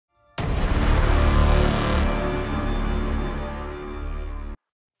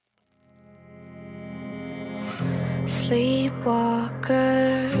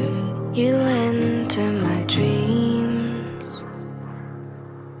Sleepwalker, you enter my dreams.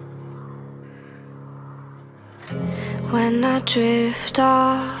 When I drift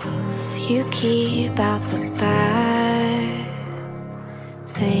off, you keep out the bad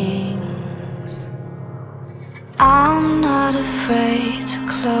things. I'm not afraid to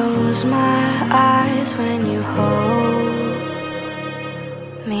close my eyes when you hold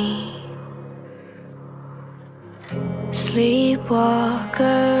me.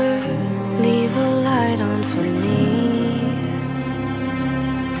 Sleepwalker, leave a light on for me.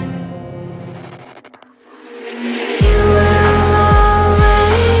 You will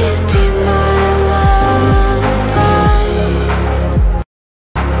always be my lullaby.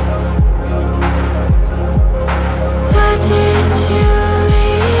 Why did you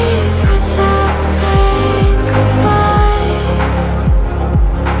leave without saying goodbye?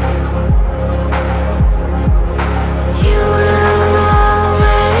 You will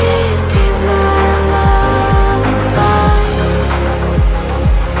always be my lullaby.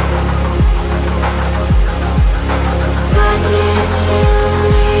 Why did you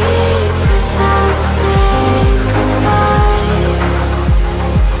leave without saying goodbye?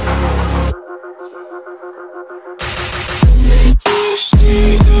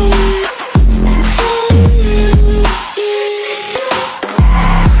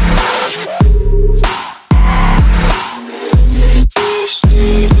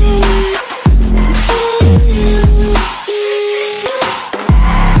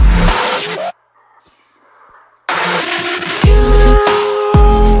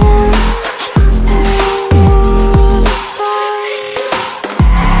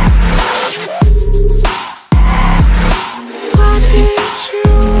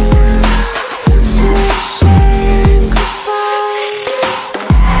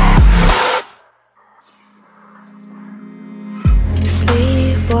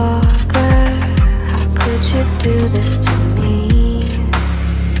 Sleepwalker, how could you do this to me?